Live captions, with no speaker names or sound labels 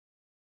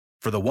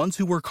For the ones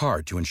who work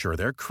hard to ensure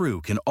their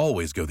crew can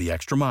always go the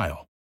extra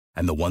mile,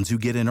 and the ones who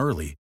get in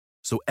early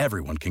so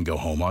everyone can go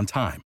home on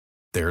time,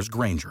 there's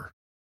Grainger,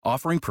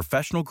 offering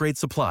professional-grade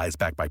supplies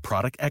backed by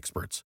product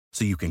experts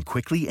so you can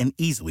quickly and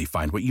easily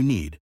find what you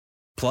need.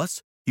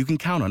 Plus, you can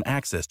count on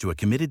access to a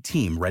committed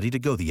team ready to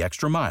go the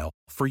extra mile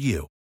for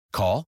you.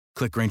 Call,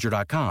 click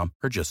Grainger.com,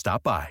 or just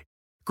stop by.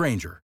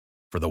 Grainger,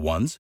 for the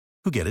ones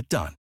who get it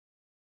done.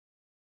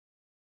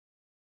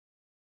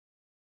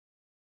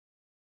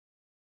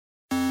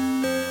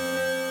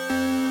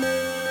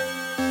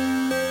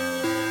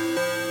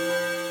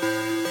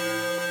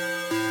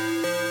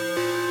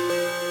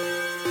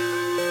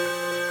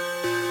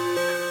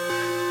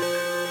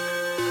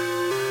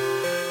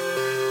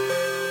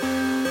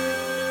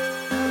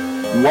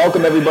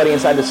 Welcome, everybody,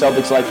 inside the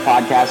Celtics Life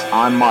podcast.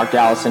 I'm Mark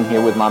Allison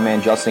here with my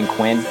man Justin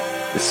Quinn.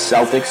 The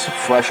Celtics,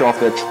 fresh off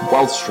their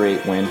 12th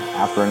straight win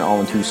after an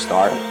 0-2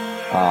 start.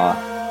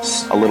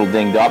 A little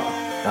dinged up.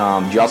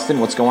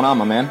 Justin, what's going on,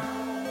 my man?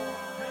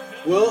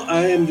 Well,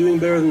 I am doing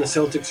better than the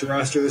Celtics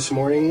roster this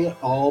morning.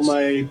 All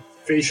my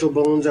facial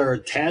bones are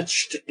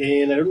attached,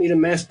 and I don't need a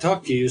mask to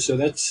talk to you, so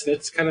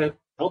that's kind of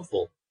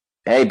helpful.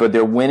 Hey, but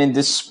they're winning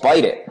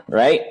despite it,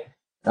 right?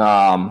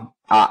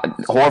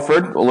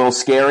 Horford, a little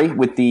scary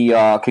with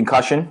the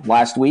concussion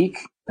last week.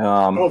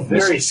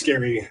 Very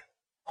scary.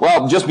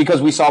 Well, just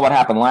because we saw what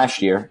happened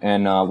last year,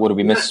 and what did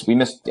we miss? We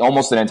missed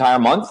almost an entire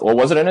month, or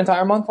was it an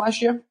entire month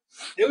last year?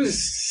 I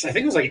think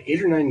it was like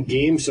 8 or 9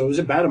 games, so it was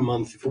about a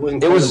month. If it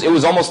wasn't, it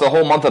was almost the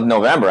whole month of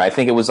November. I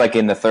think it was like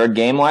in the 3rd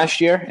game last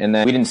year, and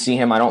then we didn't see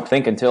him, I don't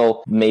think,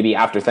 until maybe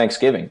after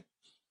Thanksgiving.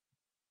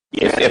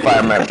 Yeah. If I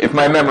remember, if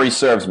my memory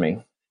serves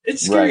me.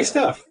 It's scary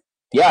stuff.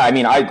 Yeah, I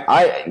mean,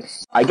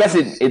 I guess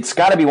it's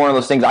got to be one of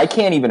those things. I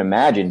can't even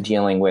imagine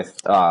dealing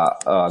with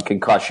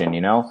concussion.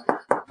 You know,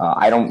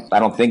 I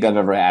don't think I've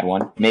ever had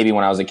one. Maybe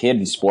when I was a kid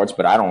in sports,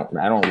 but I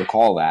don't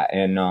recall that.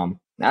 And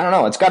I don't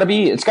know. It's got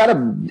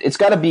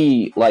to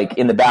be like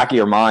in the back of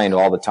your mind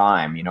all the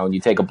time. You know, you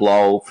take a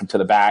blow to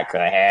the back of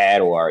the head,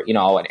 or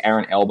an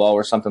errant elbow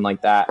or something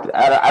like that.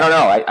 I don't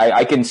know.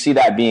 I can see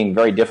that being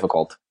very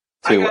difficult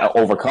to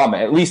overcome,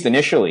 at least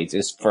initially.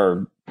 Just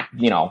for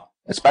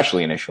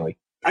especially initially.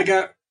 I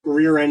got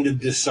rear-ended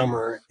this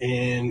summer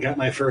and got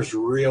my first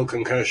real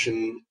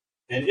concussion,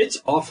 and it's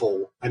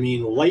awful. I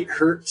mean, light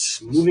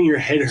hurts, moving your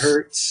head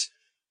hurts,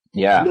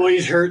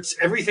 noise hurts,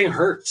 everything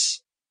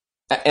hurts.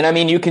 And I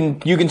mean, you can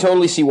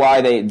totally see why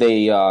they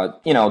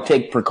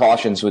take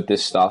precautions with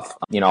this stuff.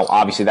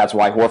 Obviously that's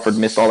why Horford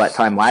missed all that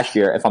time last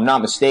year. If I'm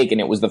not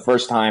mistaken, it was the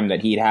first time that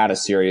he'd had a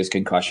serious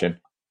concussion.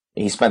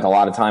 He spent a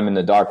lot of time in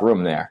the dark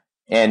room there.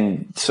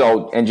 And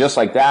just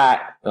like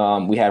that,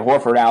 we had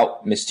Horford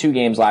out, missed 2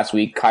 games last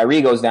week.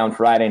 Kyrie goes down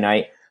Friday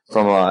night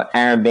from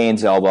Aaron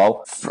Baines'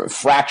 elbow,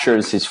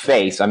 fractures his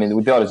face. I mean,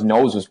 we thought his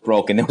nose was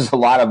broken. There was a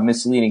lot of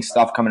misleading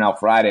stuff coming out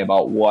Friday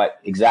about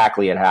what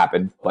exactly had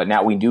happened. But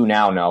now we do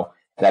know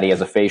that he has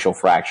a facial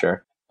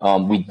fracture.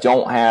 We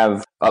don't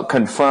have a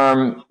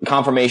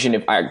confirmation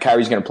if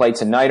Kyrie's going to play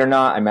tonight or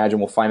not. I imagine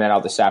we'll find that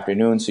out this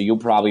afternoon, so you'll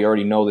probably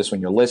already know this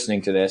when you're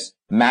listening to this.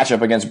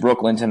 Matchup against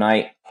Brooklyn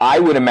tonight. I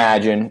would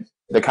imagine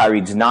that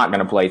Kyrie's not going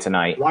to play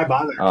tonight. Why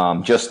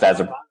bother? Just as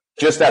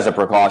a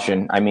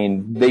precaution. I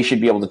mean, they should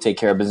be able to take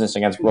care of business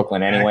against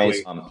Brooklyn anyways.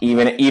 Exactly.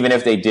 Even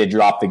if they did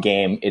drop the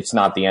game, it's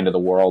not the end of the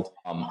world.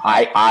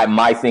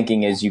 My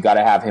thinking is you got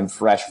to have him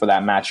fresh for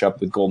that matchup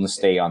with Golden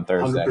State on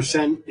Thursday.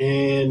 100%.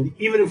 And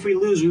even if we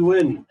lose, we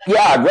win.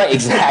 Yeah, right.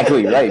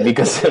 Exactly, right.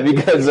 Because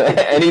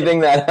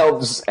anything that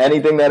helps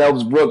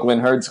Brooklyn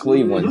hurts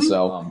Cleveland. Mm-hmm.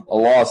 So a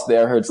loss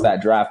there hurts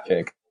that draft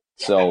pick.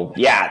 So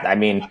yeah, I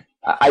mean,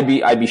 I'd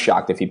be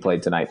shocked if he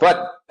played tonight,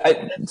 but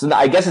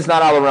I guess it's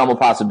not out of the realm of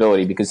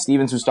possibility because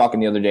Stevens was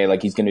talking the other day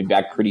like he's going to be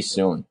back pretty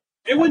soon.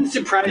 It wouldn't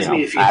surprise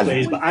me if he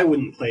plays, but I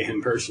wouldn't play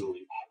him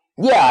personally.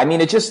 Yeah, I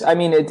mean,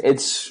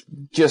 it's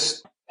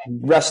just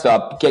rest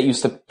up, get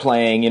used to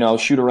playing,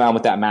 shoot around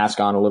with that mask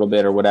on a little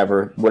bit or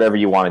whatever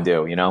you want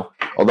to do,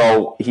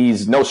 Although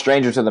he's no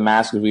stranger to the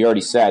mask, as we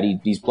already said,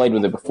 he's played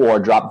with it before,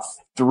 dropped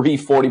 3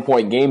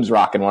 40-point games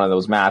rocking one of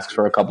those masks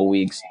for a couple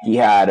weeks. He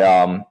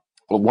had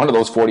one of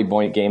those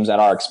 40-point games at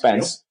our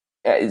expense.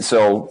 Yep.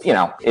 So,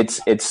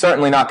 it's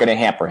certainly not going to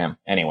hamper him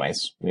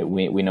anyways.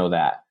 We know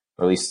that.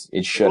 Or at least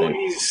it shouldn't.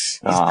 Well, he's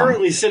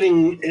currently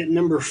sitting at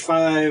number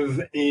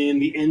 5 in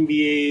the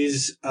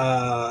NBA's,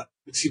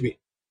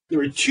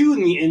 number 2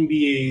 in the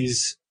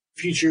NBA's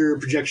future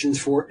projections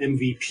for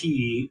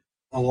MVP,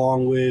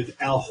 along with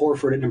Al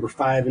Horford at number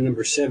 5 and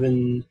number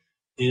 7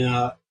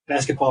 in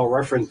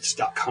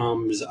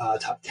basketballreference.com's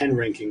top 10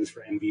 rankings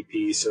for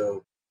MVP.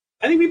 So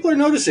I think people are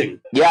noticing.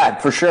 Yeah,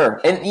 for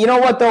sure. And you know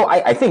what, though?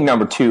 I think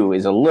number 2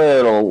 is a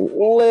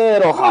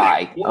little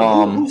high.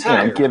 Who's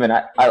higher? Given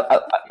I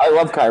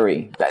love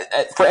Kyrie.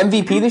 For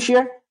MVP this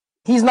year,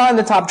 he's not in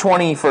the top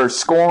 20 for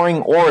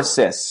scoring or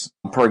assists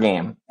per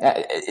game.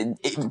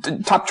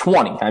 Top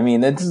 20. I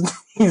mean,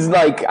 he's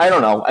like, I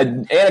don't know.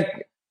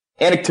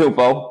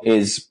 Antetokounmpo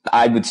is,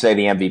 I would say,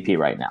 the MVP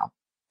right now.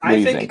 What do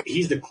you think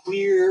he's the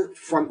clear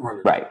front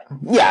runner. Right.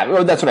 Yeah,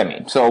 well, that's what I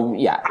mean. So,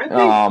 yeah.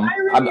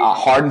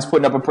 Harden's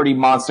putting up a pretty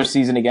monster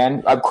season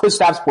again.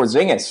 Kristaps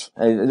Porzingis.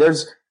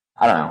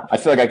 I don't know. I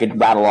feel like I could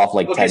rattle off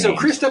like 10 Okay, so names.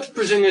 Kristaps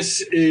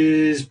Porzingis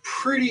is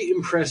pretty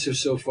impressive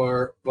so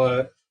far,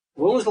 but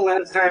when was the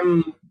last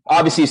time...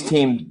 Obviously, his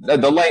team, the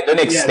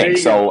Knicks stink,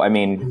 so, I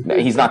mean,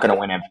 he's not going to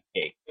win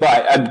MVP.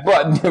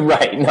 But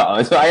right,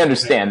 no, so I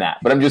understand that.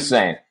 But I'm just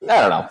saying,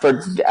 I don't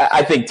know.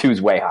 I think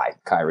 2's way high,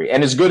 Kyrie.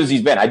 And as good as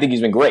he's been, I think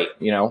he's been great,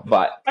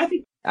 but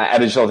I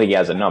just don't think he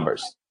has the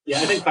numbers. Yeah,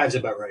 I think 5's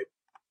about right.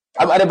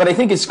 But I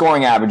think his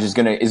scoring average is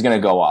gonna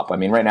go up. I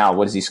mean, right now,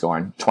 what is he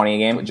scoring? 20 a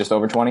game, just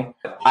over 20.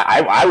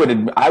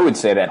 I would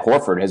say that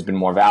Horford has been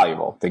more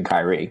valuable than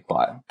Kyrie,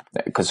 but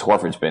because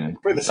Horford's been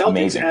for the Celtics,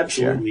 amazing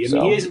absolutely. I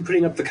mean, he isn't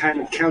putting up the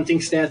kind of counting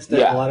stats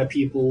that a lot of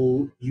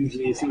people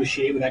usually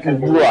associate with that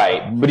kind of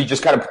right. But he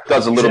just kind of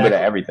does a little bit of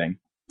everything.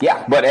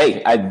 Yeah, but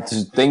hey,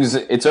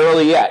 it's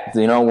early yet.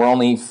 We're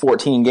only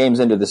 14 games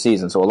into the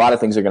season, so a lot of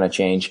things are going to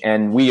change.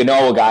 And we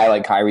know a guy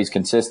like Kyrie's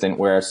consistent,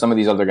 where some of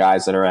these other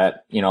guys that are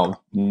at,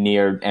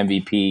 near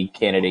MVP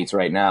candidates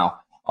right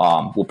now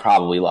will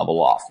probably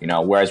level off,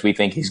 whereas we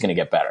think he's going to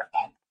get better.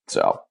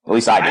 So, at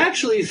least I do. I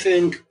actually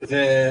think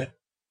that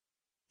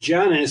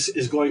Giannis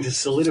is going to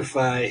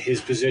solidify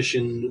his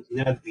position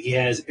now that he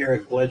has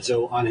Eric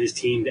Bledsoe on his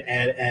team to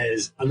add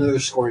as another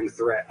scoring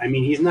threat. I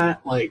mean, he's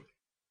not like...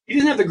 He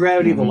doesn't have the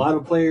gravity of a lot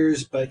of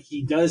players, but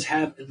he does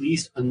have at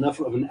least enough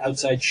of an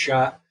outside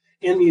shot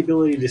and the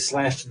ability to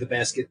slash to the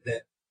basket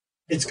that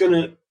it's going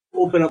to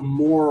open up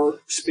more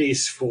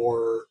space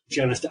for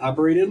Giannis to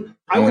operate in.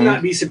 I would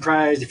not be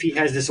surprised if he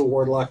has this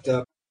award locked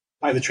up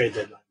by the trade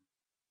deadline.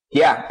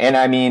 Yeah, and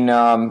I mean,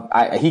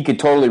 he could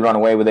totally run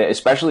away with it,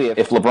 especially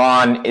if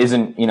LeBron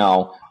isn't,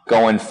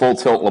 going full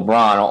tilt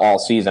LeBron all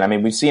season. I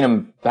mean, we've seen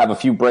him have a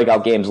few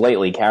breakout games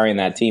lately, carrying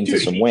that team to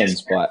some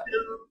wins, but...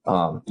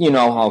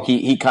 how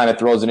he kind of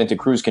throws it into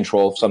cruise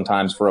control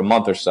sometimes for a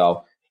month or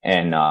so,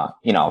 and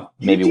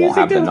maybe won't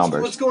have the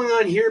numbers. What's going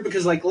on here?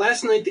 Because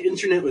last night the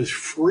internet was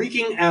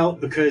freaking out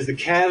because the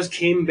Cavs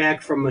came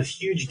back from a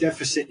huge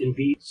deficit and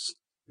beat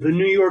the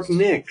New York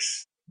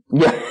Knicks.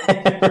 Yeah,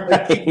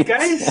 right. You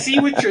guys see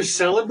what you're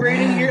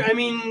celebrating here? I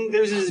mean,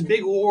 there's this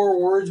big war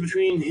of words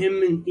between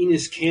him and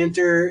Enes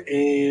Kanter,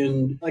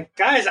 and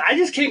guys, I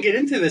just can't get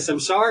into this. I'm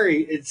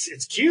sorry.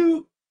 It's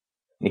cute.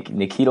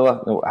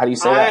 Nikita, how do you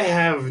say that? I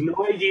have no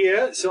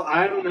idea, so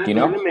I'm not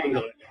going to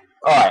mangle it.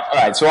 All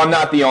right. So I'm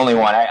not the only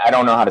one. I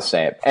don't know how to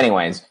say it.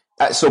 Anyways,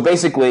 so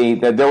basically,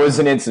 there was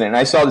an incident, and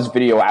I saw this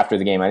video after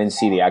the game. I didn't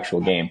see the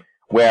actual game,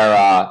 where,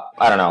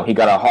 I don't know, he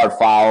got a hard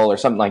foul or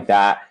something like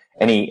that,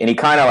 and he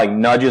kind of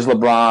nudges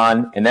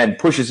LeBron and then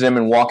pushes him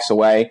and walks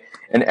away,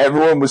 and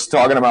everyone was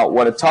talking about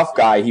what a tough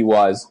guy he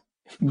was.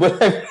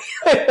 But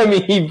I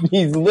mean,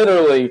 he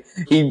literally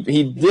gave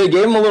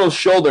him a little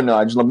shoulder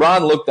nudge.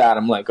 LeBron looked at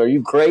him like, "Are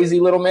you crazy,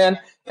 little man?"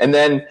 And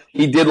then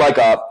he did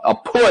a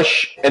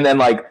push, and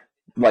then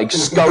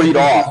scurried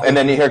off. And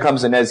then here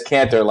comes Enes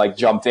Kanter,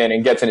 jumped in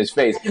and gets in his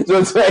face. So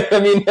it's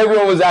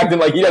everyone was acting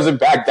like he doesn't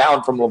back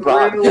down from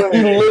LeBron.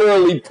 He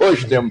literally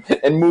pushed him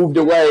and moved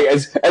away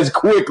as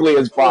quickly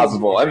as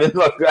possible. I mean,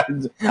 look,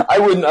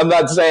 I'm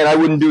not saying I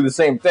wouldn't do the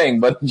same thing,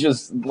 but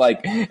just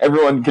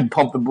everyone could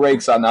pump the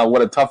brakes on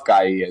what a tough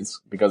guy he is,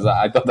 because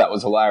I thought that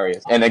was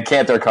hilarious. And then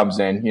Kanter comes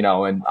in,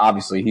 and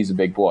obviously he's a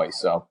big boy,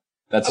 so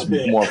that's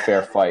a more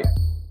fair fight.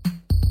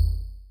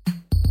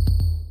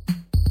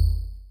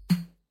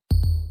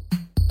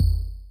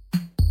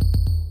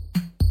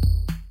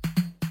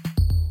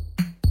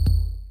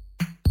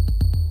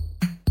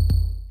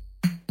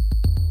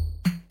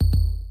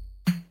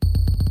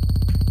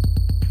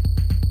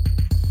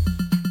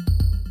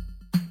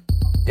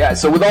 Yeah,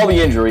 so with all the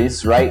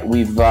injuries, right?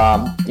 We've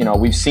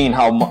seen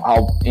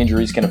how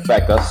injuries can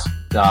affect us,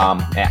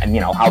 and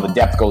how the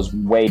depth goes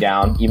way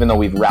down. Even though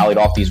we've rallied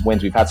off these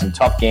wins, we've had some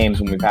tough games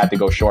when we've had to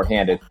go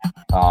shorthanded,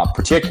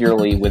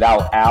 particularly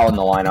without Al in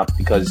the lineup,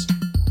 because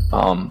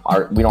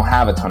we don't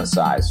have a ton of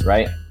size,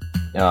 right?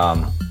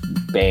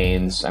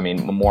 Baines,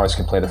 Morris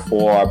can play the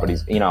 4, but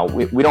he's, we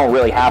don't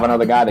really have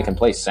another guy that can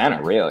play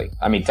center, really.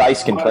 I mean,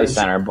 Dice can play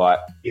center,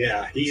 but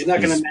he's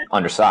not going to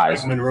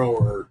undersized.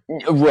 Monroe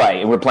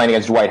Right, and we're playing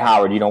against Dwight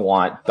Howard. You don't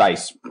want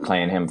Dice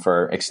playing him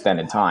for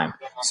extended time.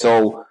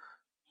 So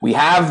we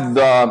have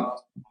the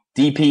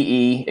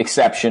DPE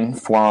exception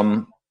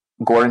from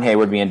Gordon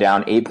Hayward being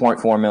down,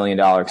 $8.4 million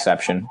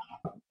exception.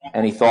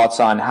 Any thoughts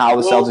on how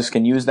the Celtics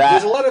can use that?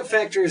 There's a lot of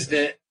factors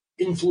that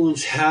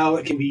influence how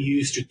it can be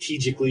used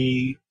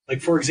strategically.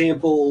 For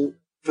example,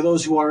 for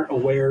those who aren't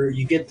aware,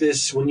 you get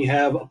this when you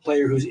have a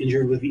player who's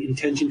injured with the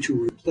intention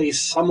to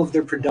replace some of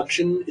their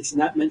production. It's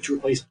not meant to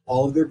replace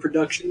all of their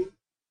production.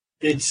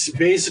 It's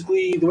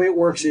basically, the way it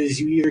works is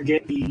you either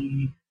get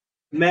the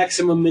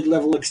maximum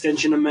mid-level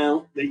extension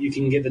amount that you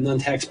can get the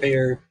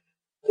non-taxpayer,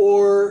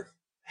 or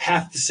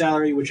half the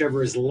salary,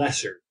 whichever is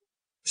lesser.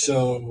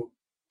 So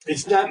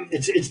it's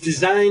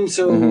designed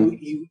so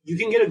you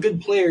can get a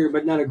good player,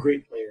 but not a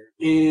great player.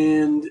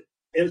 And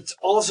it's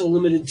also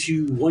limited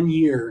to 1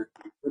 year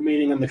remaining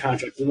remaining on the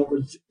contract. In other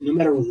words, no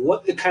matter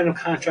what the kind of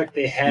contract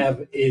they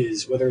have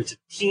is, whether it's a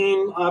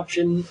team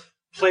option,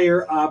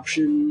 player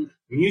option,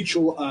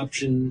 mutual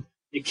option,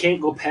 it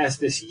can't go past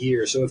this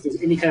year. So if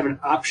there's any kind of an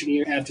option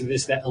year after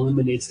this, that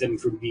eliminates them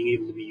from being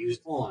able to be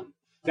used on.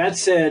 That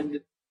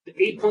said, the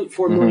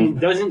 $8.4 million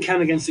doesn't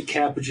count against the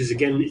cap, which is,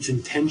 again, its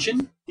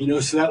intention.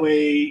 So that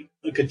way,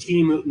 like a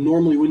team that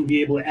normally wouldn't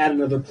be able to add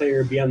another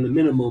player beyond the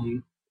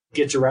minimum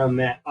gets around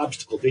that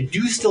obstacle. They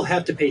do still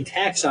have to pay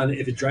tax on it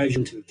if it drives you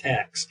into the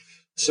tax.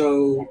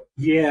 So,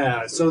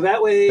 yeah. So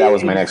that way... That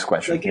was my next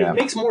question. It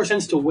makes more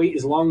sense to wait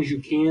as long as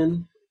you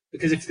can,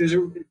 because if there's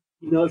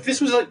if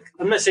this was like...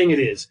 I'm not saying it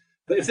is,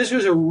 but if this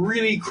was a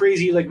really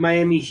crazy, like,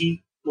 Miami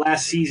Heat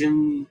last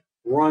season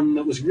run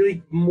that was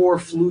really more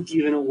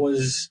fluky than it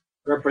was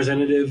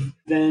representative,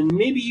 then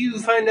maybe you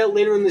find out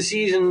later in the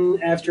season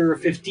after a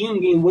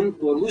 15-game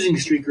losing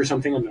streak or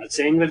something. I'm not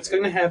saying that it's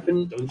going to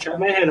happen. Don't chop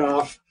my head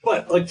off.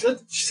 But let's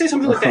say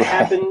something like that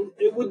happened.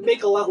 It would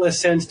make a lot less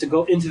sense to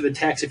go into the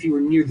tax if you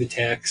were near the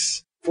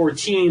tax for a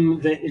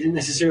team that isn't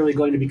necessarily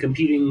going to be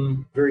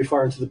competing very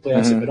far into the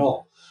playoffs, if at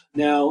all.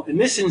 Now, in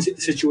this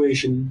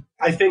situation,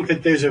 I think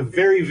that there's a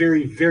very,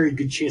 very, very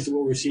good chance that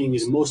what we're seeing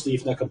is mostly,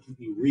 if not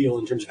completely, real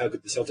in terms of how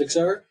good the Celtics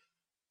are.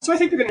 So I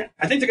think they're going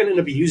to end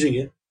up using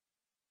it.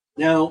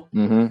 Now,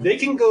 they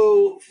can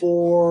go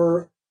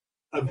for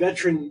a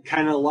veteran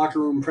kind of locker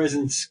room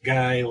presence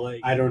guy like,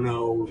 I don't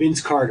know,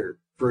 Vince Carter,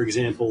 for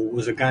example,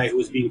 was a guy who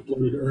was being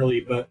floated early.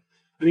 But,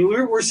 I mean,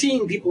 we're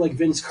seeing people like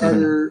Vince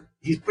Carter.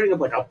 He's putting up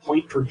like a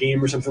point per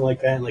game or something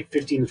like that, in like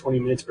 15 to 20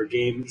 minutes per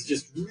game. He's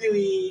just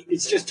really,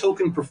 it's just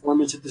token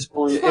performance at this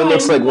point. It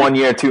looks like 1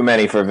 year too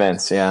many for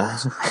Vince, yeah.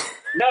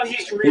 No,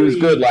 he's really... He was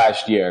good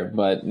last year,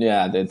 but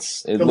yeah,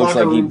 it looks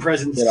like he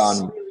presence hit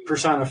on...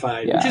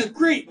 personified, which is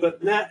great,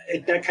 but not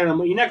at that kind of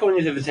money. You're not going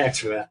into the tax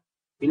for that.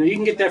 You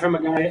can get that from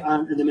a guy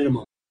on the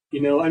minimum.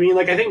 I mean,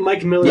 like, I think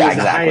Mike Miller is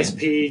the highest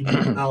paid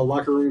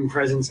locker room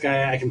presence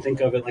guy I can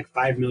think of at like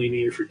 $5 million a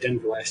year for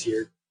Denver last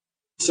year.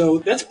 So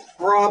that's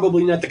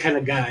probably not the kind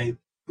of guy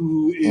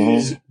who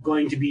is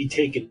going to be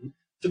taken.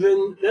 So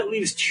then that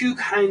leaves two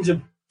kinds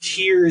of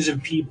tiers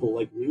of people.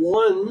 Like,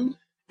 one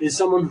is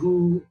someone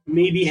who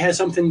maybe has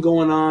something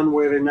going on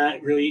where they're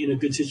not really in a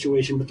good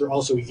situation, but they're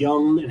also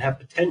young and have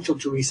potential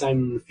to re-sign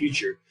in the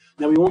future.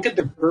 Now, we won't get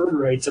the bird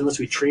rights unless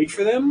we trade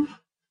for them.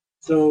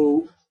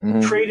 So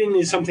trading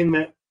is something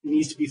that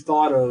needs to be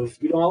thought of.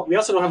 We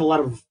also don't have a lot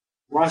of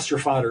roster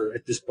fodder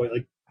at this point.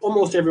 Like,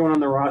 almost everyone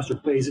on the roster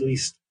plays at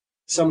least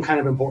some kind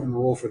of important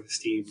role for this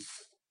team.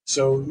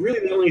 So really,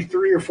 there's only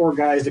 3 or 4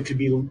 guys that could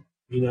be,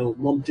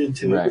 lumped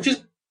into it, which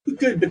is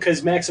good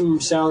because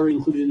maximum salary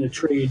included in a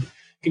trade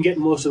can get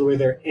most of the way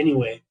there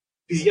anyway.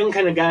 These young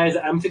kind of guys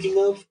that I'm thinking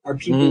of are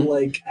people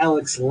like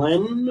Alex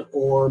Len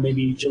or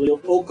maybe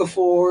Jahlil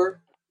Okafor,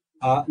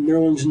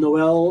 Nerlens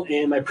Noel,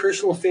 and my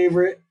personal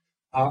favorite,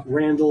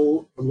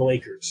 Randall from the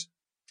Lakers.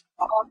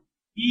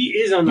 He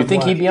is on the block. You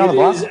think he'd be on the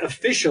block? It is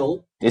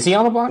official. Is he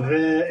on the block?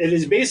 It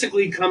has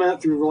basically come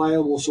out through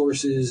reliable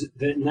sources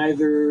that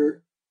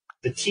neither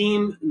the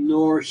team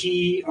nor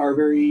he are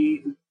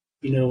very,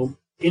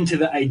 into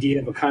the idea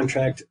of a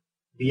contract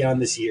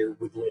beyond this year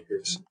with the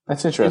Lakers.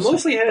 That's interesting. It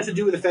mostly has to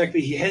do with the fact that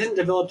he hasn't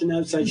developed an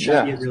outside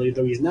shot yet, really,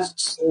 though he's not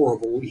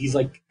horrible. He's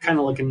kind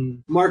of like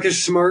in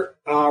Marcus Smart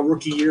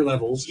rookie year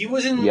levels. He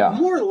was in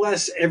more or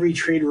less every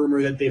trade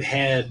rumor that they've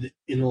had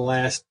in the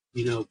last,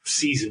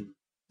 season.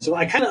 So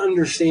I kind of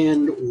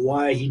understand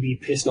why he'd be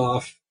pissed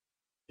off.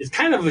 It's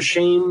kind of a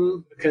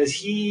shame because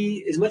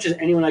he, as much as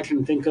anyone I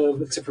can think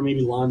of, except for maybe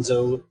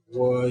Lonzo,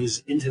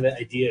 was into the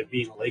idea of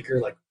being a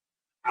Laker. Like,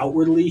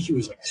 outwardly, he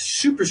was like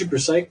super, super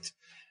psyched.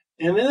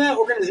 And then that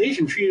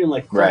organization treated him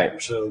like crap.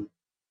 Right. So,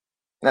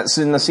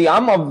 see,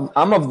 I'm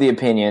of the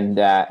opinion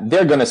that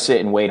they're going to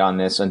sit and wait on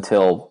this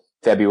until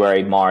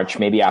February, March,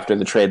 maybe after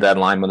the trade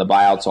deadline when the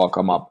buyouts all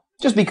come up.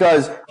 Just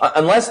because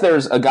unless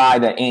there's a guy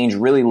that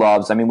Ainge really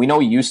loves, I mean, we know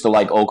he used to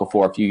like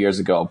Okafor a few years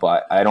ago,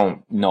 but I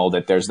don't know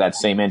that there's that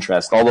same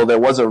interest. Although there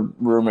was a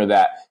rumor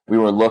that we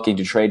were looking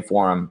to trade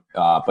for him,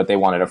 but they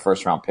wanted a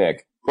first-round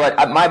pick.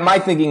 But my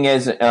thinking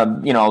is,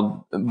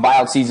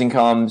 buyout season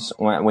comes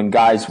when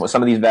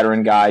some of these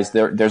veteran guys,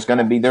 there's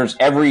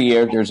every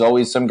year, there's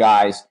always some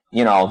guys,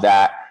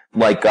 that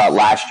like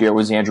last year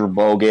was Andrew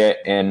Bogut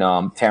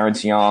and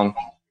Terrence Young.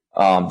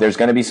 There's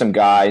going to be some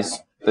guys.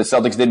 The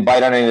Celtics didn't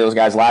bite on any of those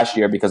guys last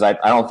year because I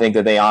don't think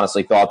that they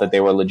honestly thought that they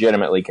were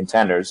legitimately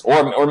contenders,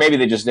 or maybe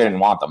they just didn't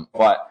want them.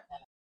 But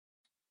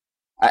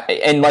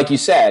and like you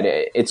said,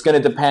 it's going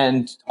to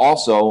depend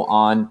also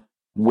on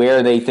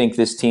where they think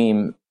this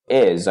team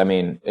is. I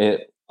mean,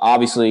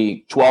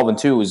 obviously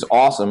 12-2 is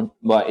awesome,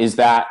 but is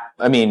that?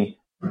 I mean,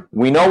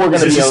 we know we're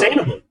going to be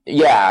sustainable.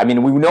 Yeah, I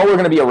mean, we know we're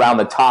going to be around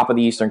the top of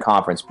the Eastern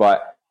Conference,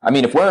 but I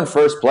mean, if we're in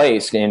first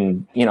place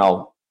in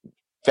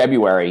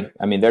February,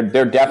 I mean, they're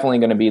definitely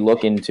going to be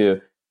looking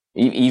to,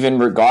 even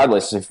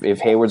regardless if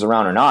Hayward's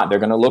around or not, they're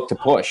going to look to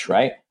push,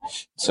 right?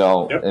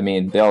 So, I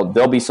mean,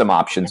 there'll be some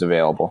options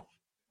available.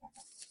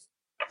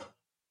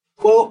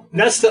 Well,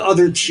 that's the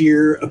other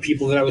tier of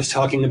people that I was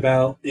talking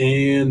about,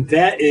 and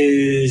that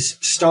is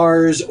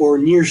stars or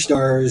near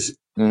stars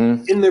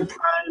in their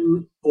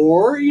prime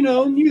or,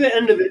 near the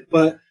end of it,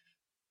 but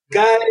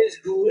guys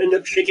who end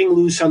up shaking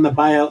loose on the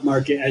buyout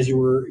market, as you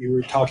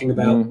were talking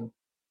about.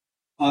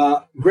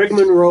 Greg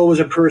Monroe was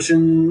a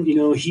person,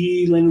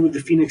 he landed with the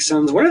Phoenix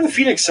Suns. What are the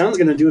Phoenix Suns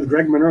going to do with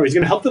Greg Monroe? He's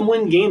going to help them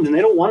win games, and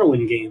they don't want to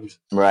win games.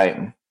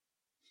 Right.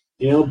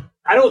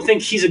 I don't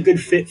think he's a good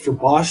fit for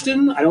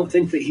Boston. I don't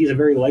think that he's a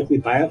very likely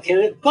buyout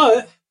candidate.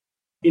 But,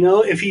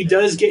 if he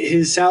does get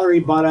his salary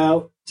bought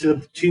out to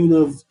the tune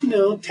of,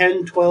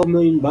 10, 12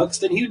 million bucks,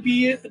 then he would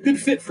be a good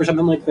fit for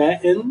something like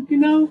that. And,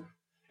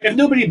 if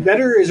nobody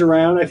better is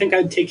around, I think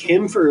I'd take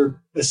him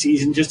for a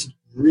season just to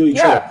really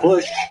try to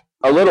push.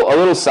 A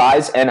little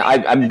size. And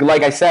I'm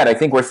like I said, I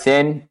think we're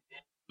thin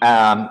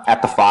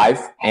at the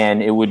 5.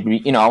 And it would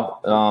be,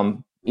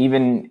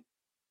 even...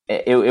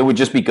 It would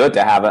just be good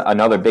to have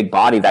another big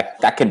body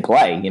that can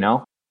play, Beat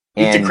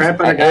the crap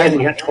out of guys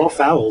and you got 12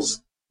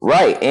 fouls.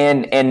 Right,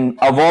 and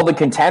of all the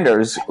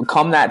contenders,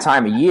 come that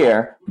time of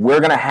year, we're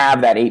going to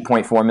have that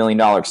 $8.4 million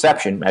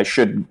exception,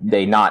 should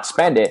they not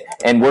spend it,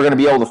 and we're going to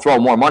be able to throw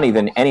more money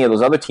than any of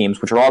those other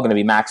teams, which are all going to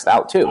be maxed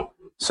out too.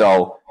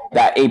 So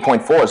that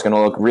 8.4 is going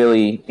to look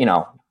really,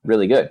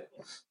 really good,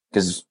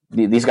 because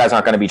these guys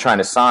aren't going to be trying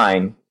to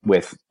sign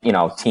with,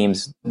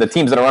 teams. The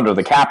teams that are under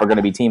the cap are going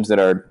to be teams that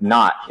are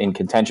not in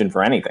contention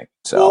for anything.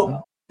 So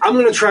well, I'm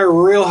going to try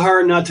real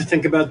hard not to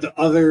think about the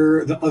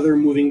other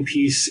moving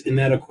piece in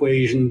that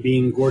equation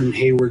being Gordon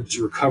Hayward's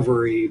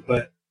recovery.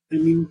 But I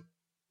mean,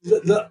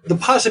 the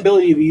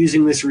possibility of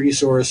using this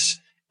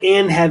resource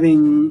and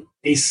having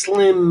a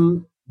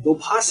slim, though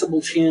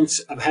possible, chance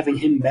of having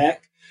him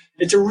back,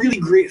 it's a really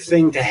great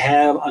thing to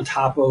have on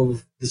top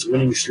of this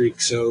winning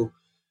streak. So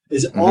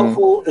as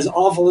awful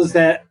as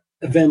that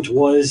event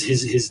was,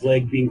 his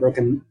leg being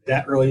broken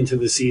that early into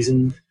the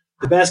season,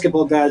 the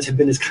basketball gods have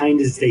been as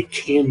kind as they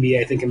can be,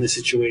 I think, in this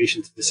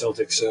situation to the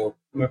Celtics. So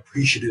I'm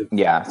appreciative,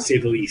 to say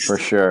the least. For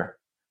sure.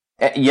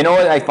 You know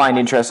what I find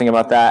interesting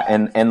about that,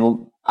 and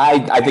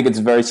I think it's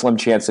a very slim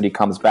chance that he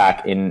comes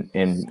back in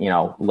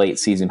late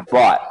season.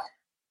 But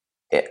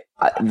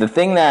the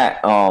thing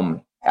that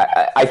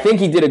I think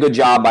he did a good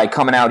job by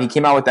coming out. He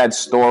came out with that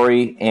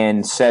story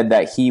and said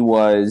that he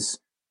was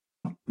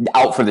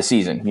out for the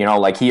season,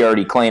 like he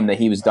already claimed that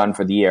he was done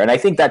for the year. And I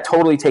think that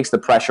totally takes the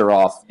pressure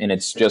off, and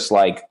it's just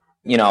like,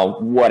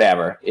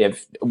 whatever.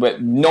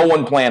 But no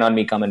one plan on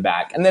me coming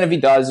back. And then if he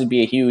does, it'd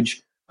be a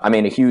huge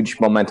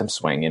momentum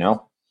swing,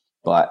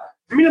 But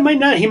I mean, it might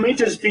not. He might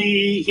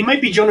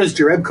be Jonas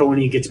Jerebko when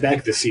he gets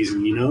back this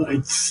season,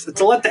 It's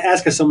a lot to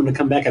ask of someone to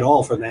come back at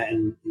all for that.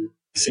 And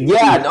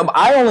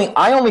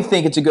I only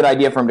think it's a good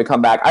idea for him to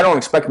come back. I don't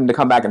expect him to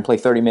come back and play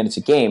 30 minutes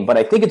a game, but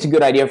I think it's a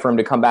good idea for him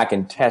to come back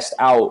and test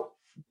out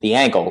the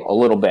ankle a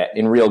little bit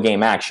in real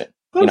game action.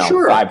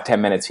 Sure. 5-10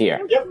 minutes here.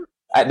 Yep.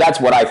 That's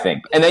what I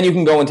think. And then you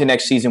can go into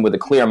next season with a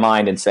clear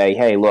mind and say,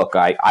 hey, look,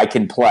 I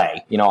can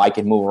play. I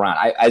can move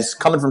around. As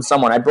coming from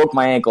someone, I broke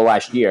my ankle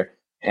last year,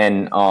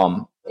 and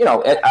I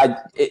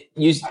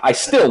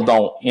still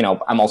don't.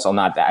 I'm also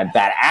not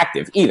that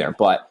active either.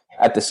 But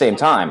at the same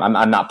time,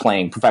 I'm not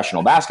playing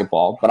professional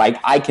basketball. But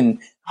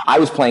I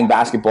was playing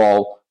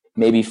basketball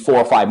maybe 4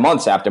 or 5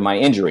 months after my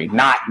injury,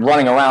 not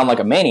running around like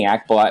a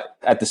maniac, but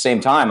at the same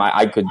time,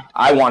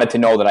 I wanted to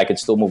know that I could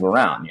still move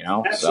around,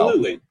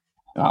 Absolutely.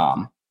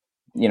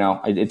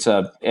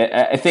 So,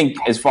 I think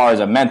as far as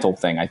a mental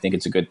thing, I think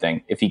it's a good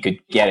thing if he could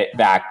get it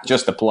back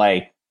just to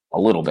play a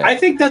little bit. I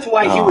think that's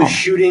why he was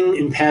shooting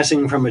and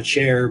passing from a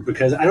chair,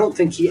 because I don't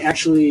think he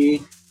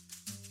actually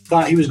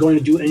thought he was going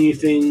to do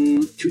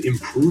anything to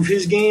improve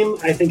his game.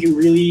 I think it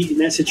really, in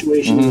that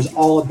situation, was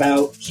all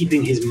about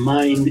keeping his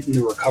mind in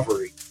the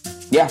recovery.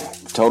 Yeah,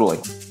 totally.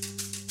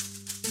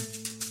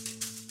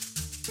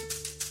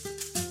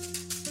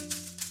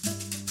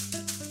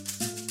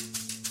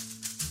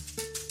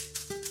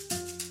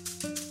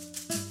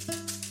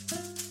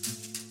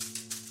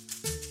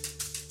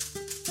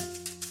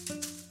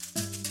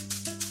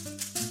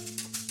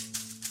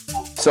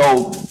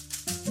 So,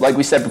 like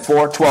we said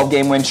before,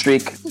 12-game win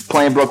streak,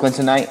 playing Brooklyn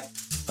tonight.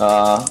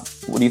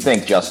 What do you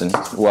think, Justin?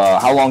 Well,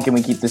 how long can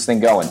we keep this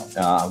thing going?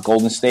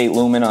 Golden State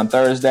looming on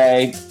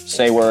Thursday.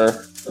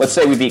 Let's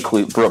say we beat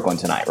Brooklyn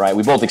tonight, right?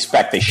 We both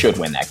expect they should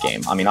win that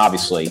game. I mean,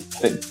 obviously,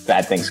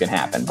 bad things can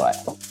happen, but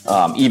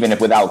even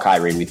if without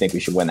Kyrie, we think we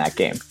should win that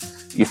game.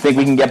 You think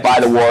we can get by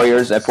the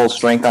Warriors at full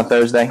strength on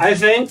Thursday? I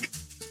think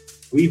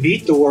we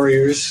beat the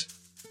Warriors,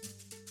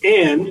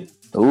 and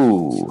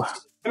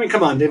I mean,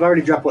 come on, they've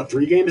already dropped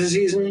 3 games this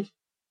season.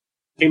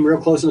 Came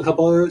real close in a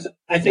couple others.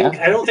 I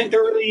don't think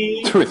they're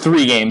really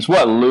 3 games.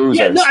 What losers?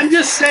 Yeah, no, I'm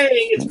just saying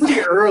it's pretty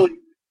early.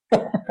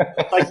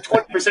 Like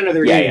 20% of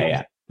their games.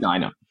 Yeah. No, I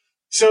know.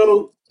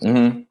 So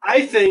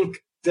I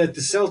think that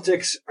the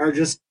Celtics are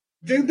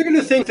they're going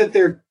to think that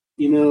they're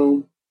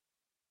going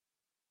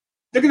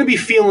to be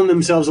feeling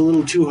themselves a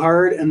little too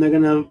hard, and they're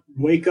going to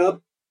wake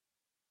up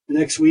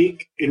next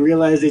week and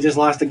realize they just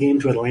lost a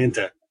game to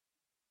Atlanta.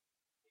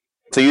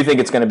 So you think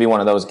it's going to be one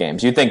of those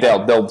games? You think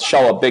they'll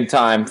show up big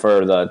time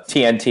for the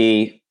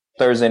TNT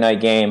Thursday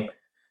night game,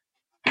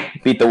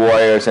 beat the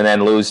Warriors, and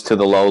then lose to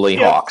the lowly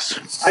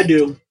Hawks? I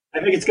do. I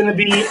think it's going to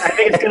be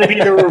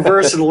the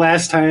reverse of the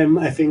last time.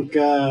 I think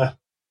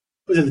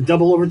was it the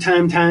double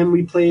overtime time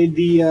we played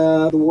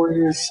the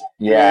Warriors?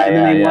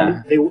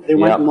 Yeah. They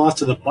went and lost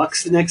to the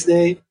Bucks the next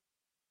day.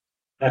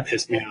 That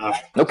pissed me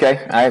off.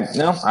 Okay,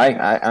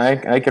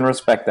 I can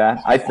respect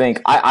that. I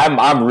think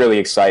I'm really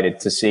excited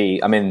to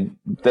see. I mean,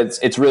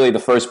 it's really the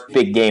first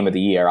big game of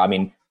the year. I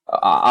mean,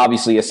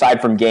 obviously,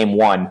 aside from Game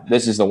 1,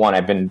 this is the one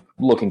I've been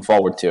looking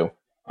forward to,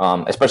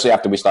 especially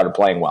after we started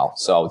playing well.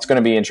 So it's going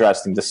to be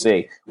interesting to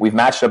see. We've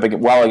matched up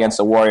well against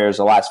the Warriors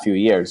the last few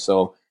years.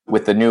 So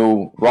with the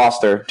new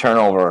roster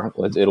turnover,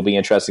 it'll be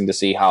interesting to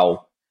see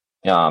how,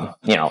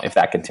 if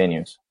that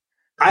continues.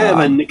 I have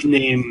a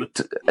nickname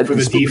for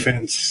the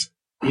defense.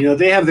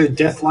 They have their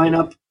death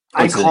lineup.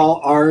 I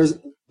call ours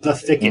the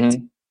Thicket.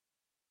 Mm-hmm.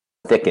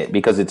 Thicket,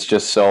 because it's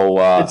just so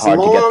hard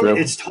to get through.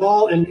 It's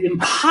tall and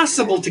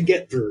impossible to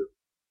get through.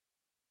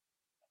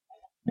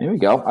 There we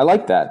go. I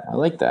like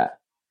that.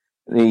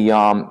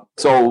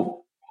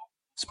 So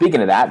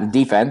speaking of that, the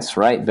defense,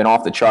 right, been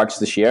off the charts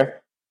this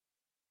year.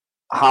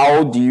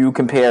 How do you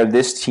compare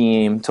this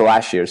team to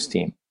last year's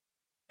team?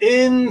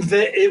 In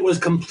that it was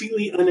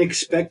completely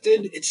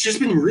unexpected. It's just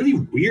been really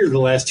weird the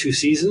last 2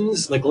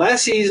 seasons. Like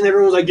last season,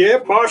 everyone was like, yeah,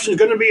 Boston's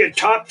going to be a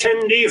top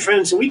 10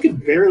 defense. And we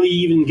could barely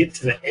even get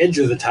to the edge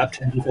of the top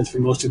 10 defense for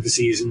most of the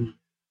season.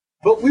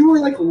 But we were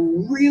like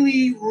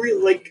really,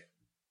 really like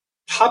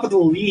top of the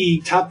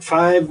league, top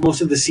 5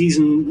 most of the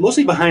season,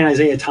 mostly behind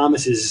Isaiah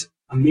Thomas's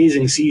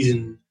amazing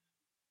season.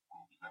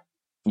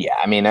 Yeah,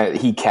 I mean,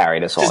 he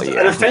carried us all year.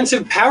 An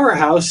offensive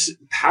powerhouse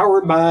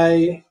powered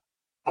by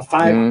a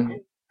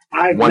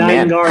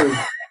 5'9" guard.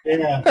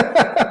 Yeah.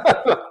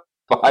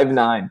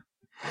 5'9".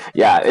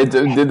 Yeah,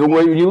 the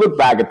way you look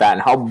back at that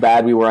and how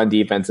bad we were on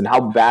defense and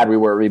how bad we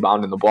were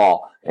rebounding the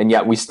ball, and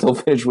yet we still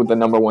finished with the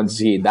number 1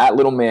 seed. That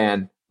little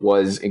man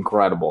was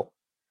incredible.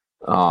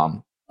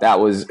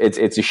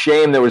 It's a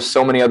shame there was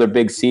so many other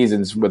big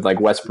seasons with like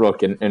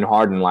Westbrook and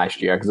Harden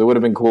last year, because it would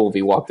have been cool if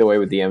he walked away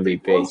with the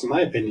MVP. Well, that's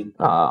my opinion.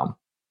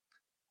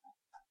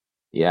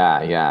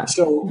 Yeah.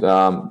 So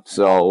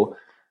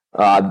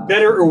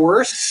better or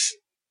worse?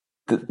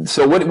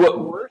 So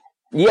what?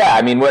 Yeah,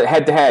 I mean, what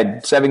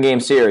head-to-head 7-game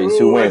series?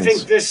 Who wins? I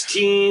think this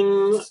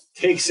team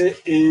takes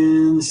it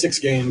in 6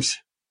 games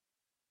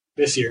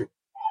this year.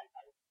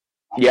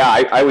 Yeah,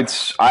 I would.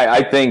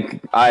 I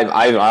think I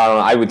don't know.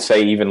 I would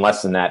say even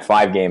less than that.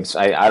 5 games.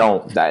 I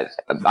don't.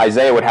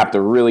 Isaiah would have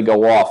to really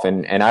go off,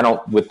 and I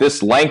don't. With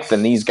this length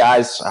and these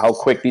guys, how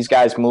quick these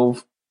guys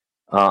move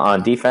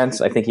on defense,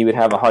 I think he would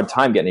have a hard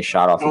time getting his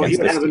shot off. Oh, against he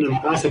would this have team. an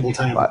impossible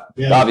time. But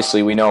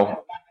obviously, we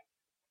know.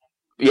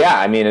 Yeah,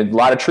 I mean, a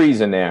lot of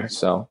trees in there.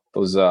 So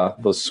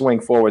those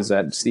swing forwards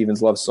that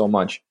Stevens loves so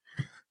much.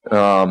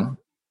 And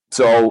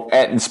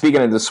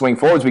speaking of the swing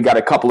forwards, we got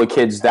a couple of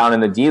kids down in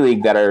the D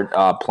League that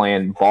are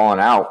balling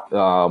out.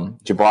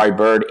 Jabari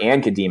Bird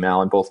and Kadeem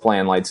Allen both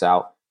playing lights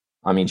out.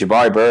 I mean,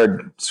 Jabari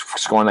Bird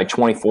scoring like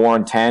 24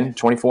 and 10,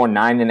 24,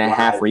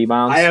 9.5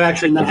 rebounds. I have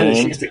actually not had a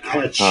chance to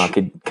catch.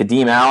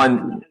 Kadeem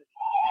Allen.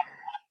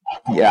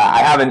 Yeah, I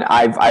haven't.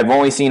 I've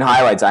only seen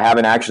highlights. I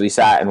haven't actually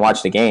sat and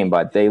watched the game,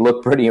 but they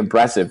look pretty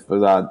impressive.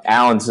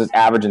 Allen's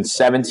averaging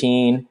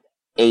 17,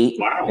 8,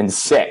 and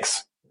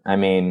 6. I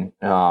mean,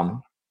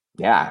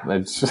 yeah,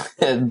 it's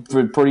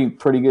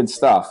pretty good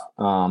stuff.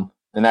 And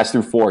that's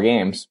through 4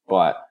 games.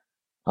 But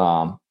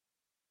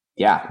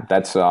yeah,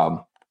 that's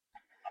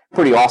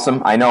pretty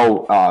awesome. I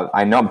know.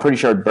 I'm pretty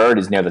sure Bird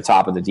is near the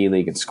top of the D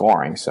League in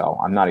scoring. So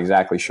I'm not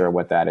exactly sure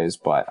what that is,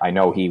 but I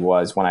know he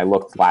was when I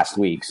looked last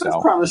week. So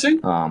that's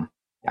promising.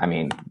 I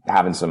mean,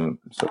 having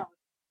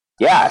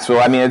yeah. So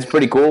I mean, it's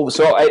pretty cool.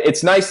 So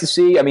it's nice to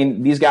see. I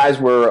mean, these guys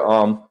were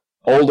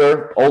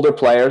older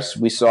players.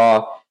 We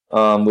saw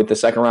with the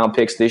second round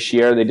picks this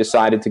year, they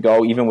decided to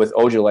go even with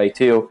Ojale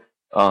too,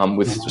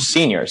 with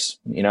seniors.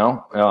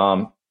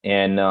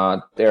 And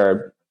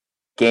they're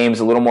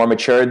games a little more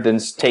matured than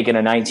taking a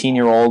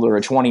 19-year-old or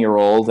a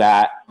 20-year-old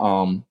at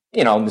in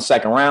the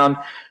second round.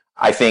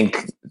 I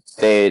think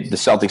the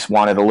Celtics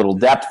wanted a little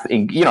depth,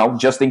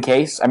 just in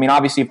case. I mean,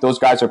 obviously, if those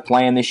guys are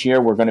playing this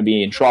year, we're going to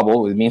be in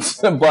trouble. It means,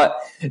 but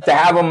to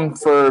have them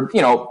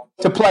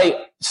to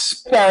play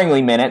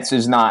sparingly minutes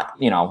is not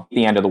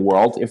the end of the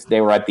world. If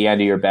they were at the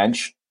end of your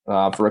bench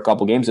for a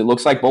couple games, it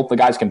looks like both the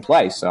guys can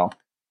play. So,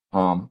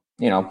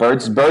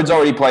 Bird's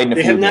already played in a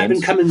few games. They have not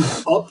been coming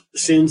up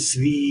since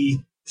the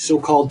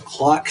so-called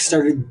clock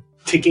started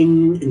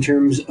ticking in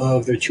terms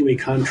of their 2-way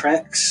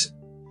contracts.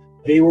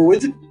 They were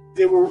with the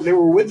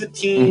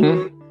team.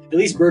 Mm-hmm. At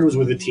least Bird was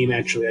with the team,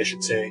 actually, I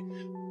should say,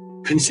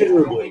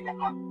 considerably.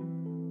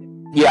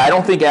 Yeah, I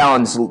don't think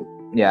Allen's.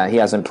 Yeah, he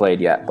hasn't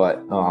played yet,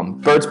 but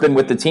Bird's been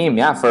with the team.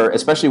 Yeah,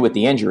 especially with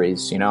the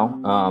injuries. He's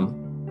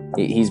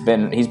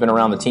been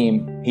around the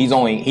team.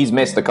 He's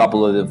missed a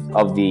couple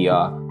of the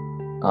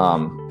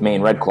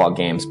main Red Claw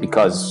games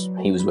because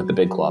he was with the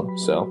big club.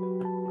 So.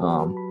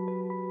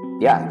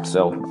 Yeah,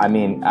 so, I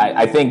mean,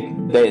 I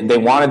think they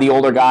wanted the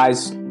older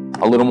guys,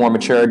 a little more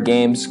matured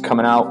games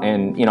coming out,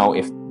 and,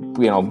 if,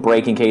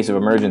 break in case of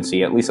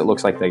emergency, at least it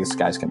looks like these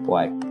guys can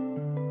play.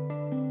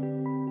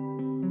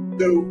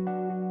 So,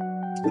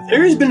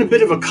 there has been a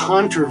bit of a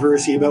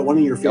controversy about one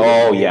of your favorite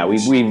Oh,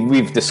 games. yeah,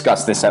 we've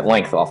discussed this at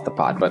length off the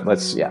pod, but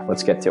let's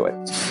get to it.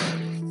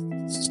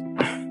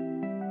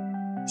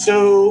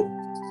 So,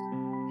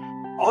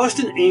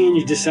 Austin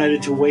Ainge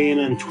decided to weigh in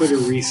on Twitter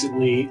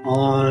recently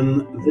on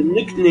the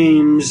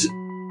nicknames,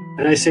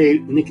 and I say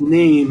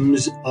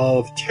nicknames,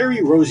 of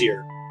Terry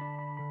Rozier.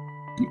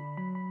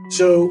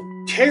 So,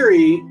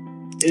 Terry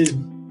is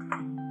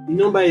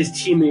known by his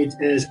teammates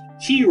as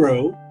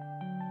T-Row,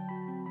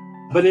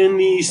 but in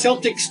the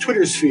Celtics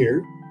Twitter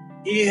sphere,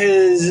 he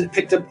has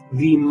picked up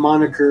the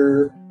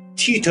moniker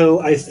Tito,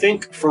 I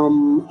think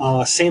from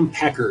Sam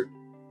Packard.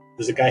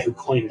 Was the guy who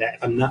coined that,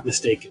 if I'm not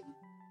mistaken.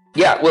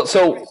 Yeah, well,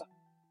 so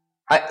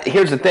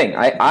here's the thing.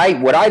 I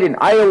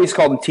always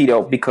called him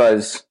Tito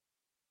because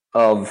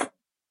of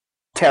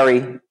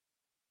Terry.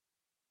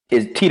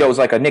 Tito's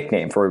like a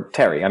nickname for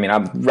Terry. I mean,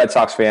 I'm a Red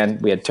Sox fan.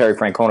 We had Terry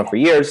Francona for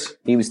years.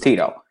 He was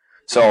Tito.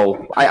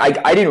 So I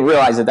didn't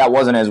realize that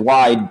wasn't as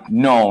wide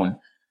known.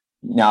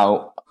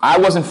 Now, I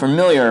wasn't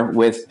familiar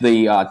with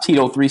the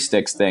Tito 3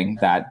 Sticks thing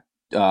that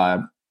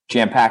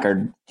Jan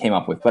Packard came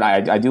up with, but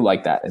I do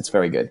like that. It's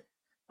very good.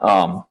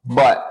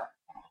 But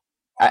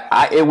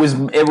it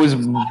was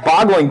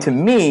boggling to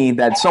me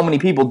that so many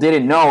people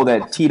didn't know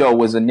that Tito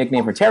was a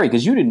nickname for Terry,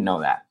 because you didn't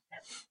know that.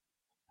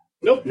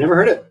 Nope, never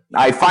heard it.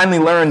 I finally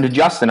learned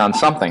Justin on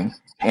something,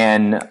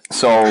 and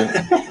so.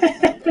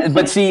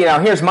 But see,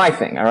 here's my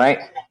thing. All right,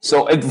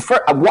 so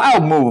a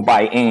wild move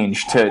by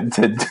Ainge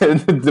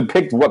to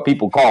depict what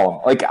people call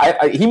him. Like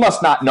he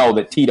must not know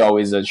that Tito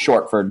is a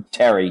short for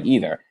Terry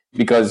either,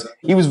 because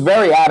he was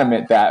very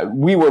adamant that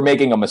we were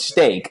making a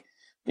mistake,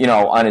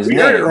 on his name.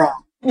 We heard it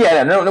wrong.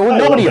 Yeah,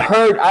 nobody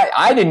heard.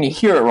 I didn't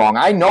hear it wrong.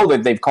 I know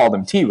that they've called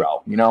him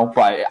T-Row,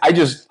 but I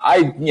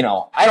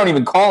don't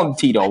even call him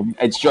Tito.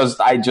 It's just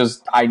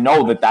I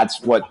know that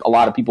that's what a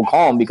lot of people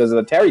call him because of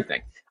the Terry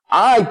thing.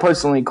 I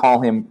personally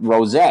call him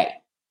Rose. A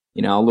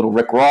little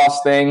Rick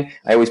Ross thing.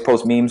 I always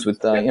post memes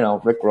with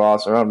Rick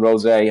Ross or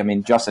Rose. I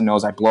mean, Justin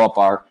knows I blow up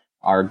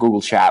our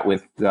Google chat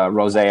with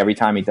Rose every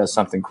time he does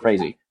something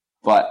crazy.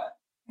 But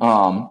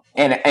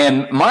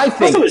and my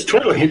thing. Also his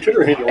Twitter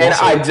handle.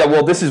 And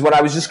this is what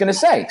I was just going to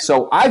say.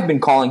 So I've been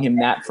calling him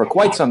that for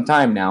quite some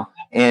time now,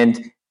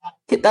 and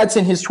that's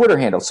in his Twitter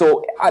handle.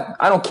 So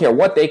I don't care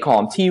what they call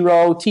him,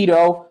 T-Row,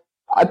 Tito.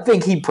 I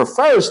think he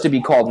prefers to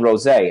be called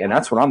Rose, and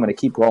that's what I'm going to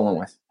keep rolling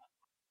with.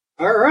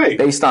 All right.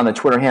 Based on the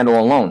Twitter handle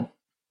alone.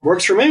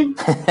 Works for me.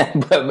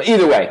 But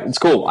either way, it's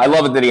cool. I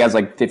love it that he has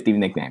like 50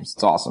 nicknames.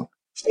 It's awesome.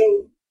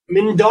 So,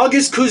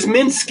 Mindaugas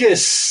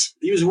Kuzminskis.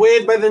 He was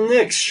waived by the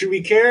Knicks. Should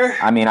we care?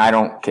 I mean, I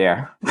don't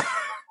care.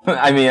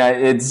 I mean,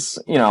 it's,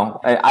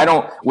 I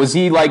don't, was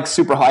he like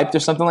super hyped or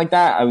something like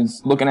that? I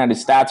was looking at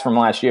his stats from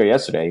last year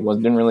yesterday. He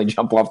didn't really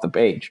jump off the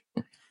page.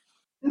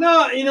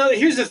 No,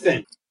 here's the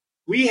thing.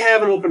 We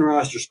have an open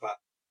roster spot.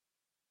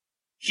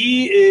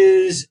 He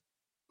is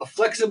a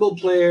flexible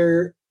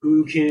player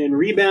who can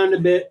rebound a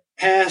bit,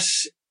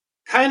 pass,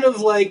 kind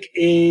of like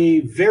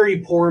a very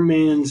poor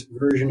man's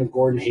version of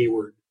Gordon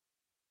Hayward.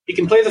 He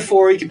can play the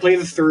 4, he can play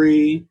the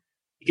 3,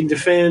 he can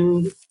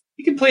defend,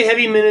 he can play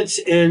heavy minutes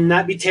and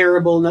not be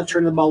terrible, not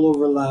turn the ball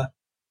over a lot.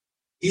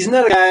 He's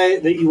not a guy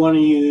that you want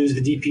to use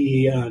the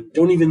DPE on.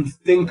 Don't even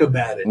think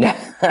about it.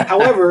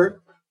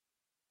 However,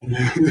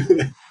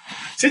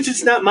 since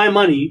it's not my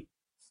money,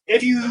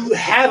 if you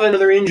have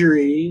another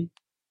injury,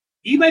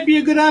 he might be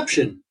a good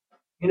option.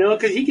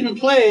 Because he can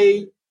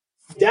play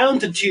down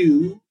to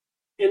 2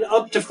 and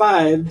up to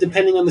 5,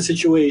 depending on the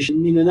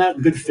situation. Not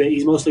a good fit.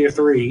 He's mostly a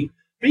 3.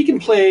 But he can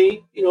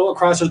play,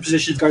 across those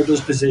positions, guard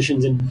those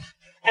positions, and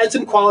add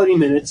some quality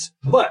minutes.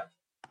 But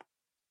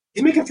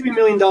he's making $3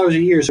 million a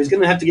year, so he's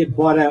going to have to get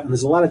bought out. And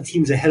there's a lot of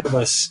teams ahead of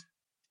us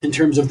in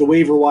terms of the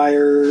waiver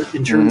wire,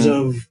 in terms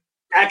of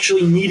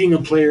actually needing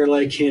a player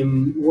like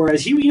him.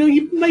 Whereas he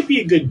might be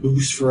a good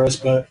boost for us,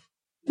 but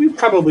we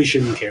probably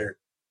shouldn't care.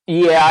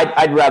 Yeah,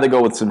 I'd rather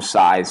go with some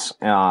size.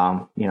 We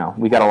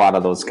got a lot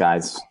of those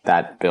guys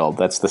that build.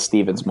 That's the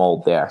Stevens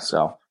mold there.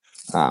 So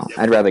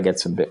I'd rather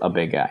get a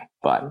big guy,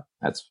 but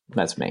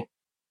that's me.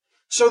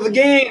 So the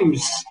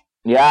games.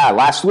 Yeah,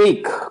 last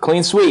week,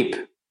 clean sweep.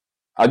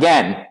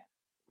 Again,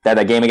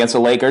 that game against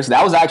the Lakers.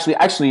 That was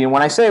actually,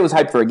 when I say it was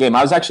hyped for a game,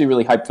 I was actually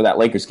really hyped for that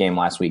Lakers game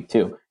last week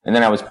too. And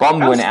then I was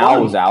bummed when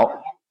Al was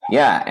out.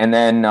 Yeah, and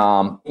then,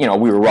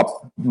 we were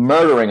up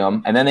murdering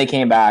them, and then they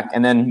came back,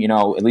 and then,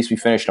 at least we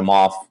finished them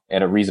off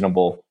at a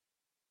reasonable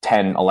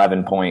 10,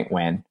 11-point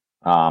win.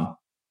 And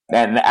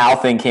the Al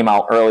thing came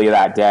out earlier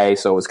that day,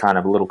 so it was kind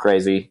of a little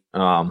crazy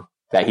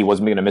that he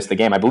wasn't going to miss the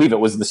game. I believe it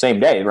was the same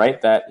day, right,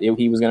 that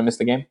he was going to miss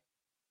the game?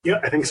 Yeah,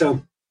 I think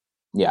so.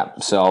 Yeah,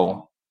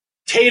 so...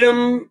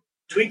 Tatum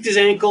tweaked his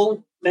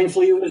ankle.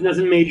 Thankfully, it was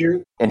nothing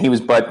major.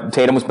 But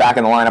Tatum was back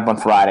in the lineup on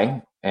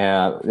Friday.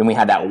 Then we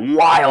had that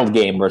wild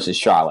game versus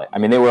Charlotte. I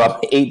mean, they were up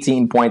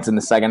 18 points in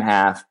the second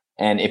half,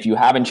 And if you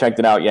haven't checked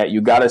it out yet,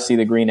 you got to see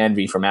the Green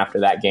Envy from after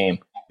that game,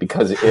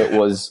 because it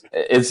was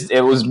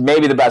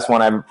maybe the best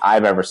one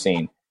I've ever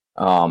seen.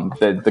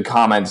 The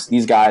comments,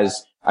 these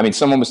guys, I mean,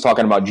 someone was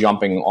talking about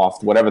jumping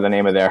off whatever the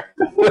name of their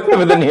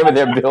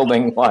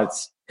building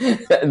was.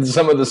 And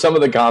some of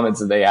the comments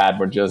that they had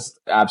were just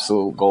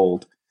absolute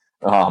gold.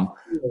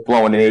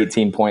 Blowing an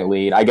 18-point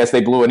lead. I guess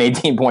they blew an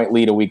 18-point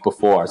lead a week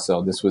before,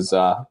 so this was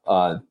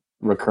a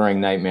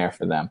recurring nightmare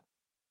for them.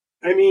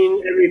 I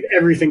mean,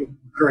 everything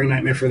recurring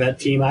nightmare for that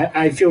team.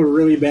 I feel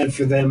really bad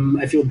for them.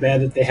 I feel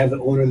bad that they have the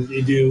owner that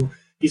they do.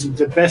 He's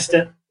the best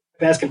at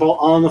basketball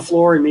on the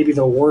floor and maybe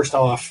the worst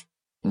off.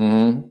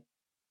 Mm-hmm.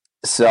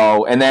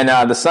 So, and then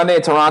the Sunday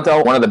at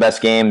Toronto, one of the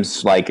best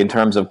games, like in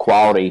terms of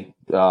quality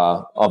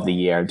of the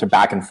year. It's a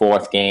back and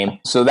forth game.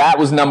 So that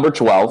was number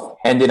 12.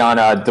 Ended on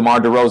a DeMar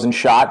DeRozan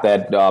shot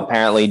that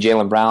apparently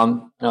Jaylen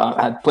Brown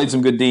had played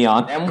some good D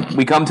on. And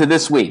we come to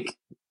this week.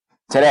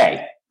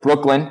 Today,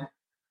 Brooklyn.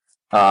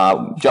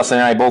 Justin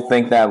and I both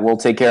think that we'll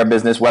take care of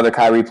business whether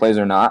Kyrie plays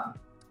or not.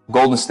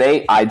 Golden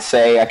State, I'd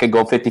say I could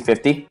go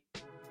 50-50.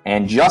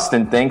 And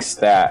Justin thinks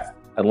that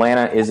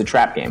Atlanta is a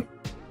trap game.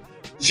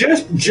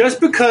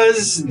 Just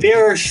because they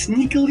are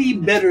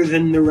sneakily better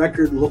than the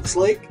record looks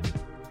like.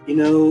 You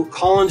know,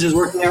 Collins is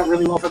working out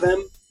really well for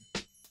them.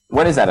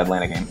 When is that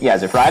Atlanta game? Yeah,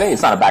 is it Friday?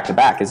 It's not a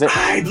back-to-back, is it?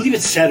 I believe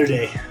it's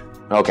Saturday.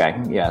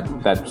 Okay, yeah,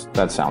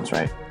 that sounds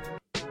right.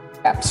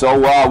 Yeah,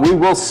 so we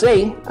will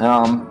see.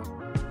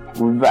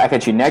 We'll be back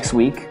at you next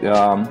week,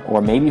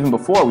 or maybe even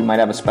before. We might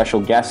have a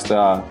special guest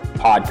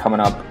pod coming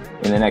up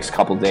in the next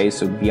couple days,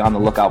 so be on the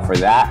lookout for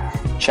that.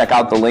 Check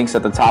out the links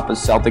at the top of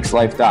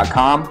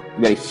CelticsLife.com.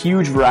 We've got a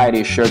huge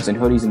variety of shirts and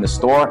hoodies in the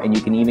store, and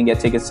you can even get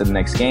tickets to the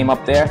next game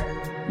up there.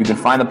 You can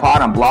find the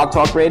pod on Blog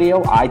Talk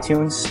Radio,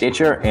 iTunes,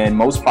 Stitcher, and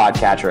most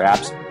podcatcher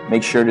apps.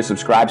 Make sure to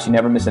subscribe so you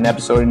never miss an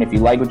episode, and if you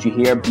like what you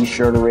hear, be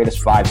sure to rate us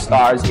 5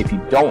 stars. If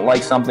you don't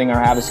like something or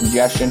have a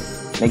suggestion,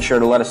 make sure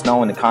to let us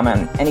know in the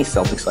comment on any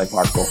Celtics Life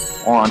article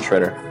or on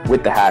Twitter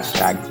with the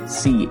hashtag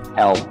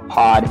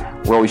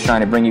CLPod. We're always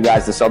trying to bring you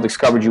guys the Celtics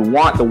coverage you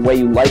want, the way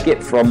you like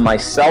it, from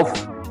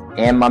myself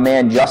and my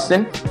man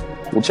Justin.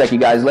 We'll check you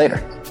guys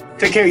later.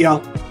 Take care,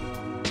 y'all.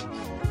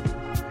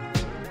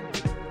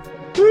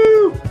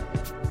 Woo!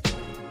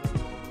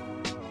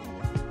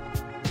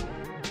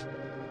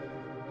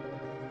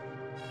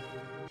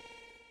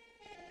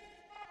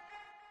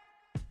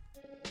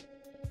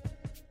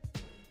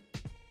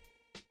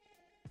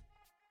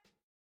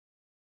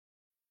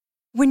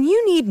 When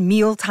you need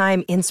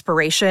mealtime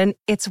inspiration,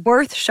 it's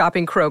worth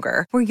shopping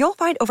Kroger, where you'll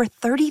find over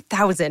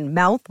 30,000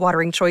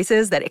 mouth-watering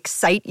choices that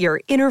excite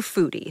your inner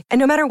foodie. And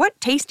no matter what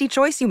tasty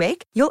choice you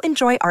make, you'll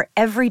enjoy our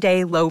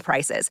everyday low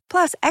prices,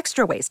 plus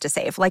extra ways to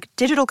save, like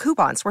digital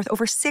coupons worth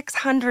over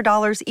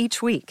 $600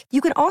 each week. You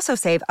can also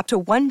save up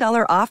to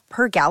 $1 off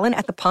per gallon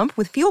at the pump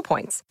with fuel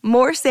points.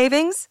 More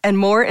savings and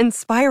more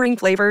inspiring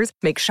flavors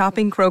make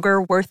shopping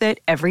Kroger worth it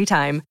every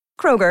time.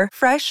 Kroger,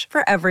 fresh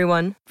for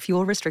everyone.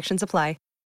 Fuel restrictions apply.